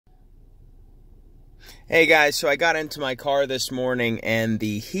Hey guys, so I got into my car this morning and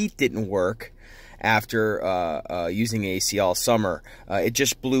the heat didn't work after using AC all summer. It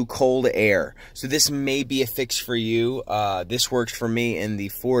just blew cold air. So this may be a fix for you. This works for me in the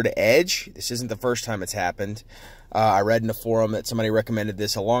Ford Edge. This isn't the first time it's happened. I read in a forum that somebody recommended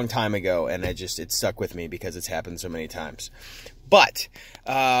this a long time ago, and it stuck with me because it's happened so many times. But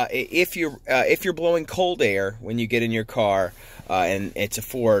if you're blowing cold air when you get in your car, and it's a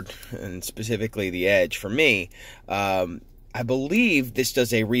Ford, and specifically the Edge for me, I believe this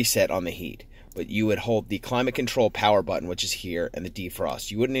does a reset on the heat. But you would hold the climate control power button, which is here, and the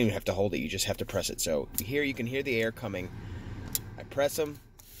defrost. You wouldn't even have to hold it. You just have to press it. So here you can hear the air coming. I press them,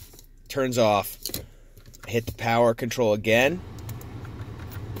 turns off. I hit the power control again,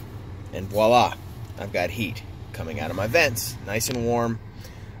 and voila, I've got heat coming out of my vents, nice and warm.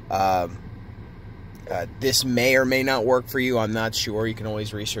 This may or may not work for you. I'm not sure. You can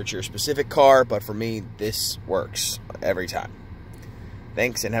always research your specific car, but for me, this works every time.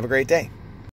 Thanks, and have a great day.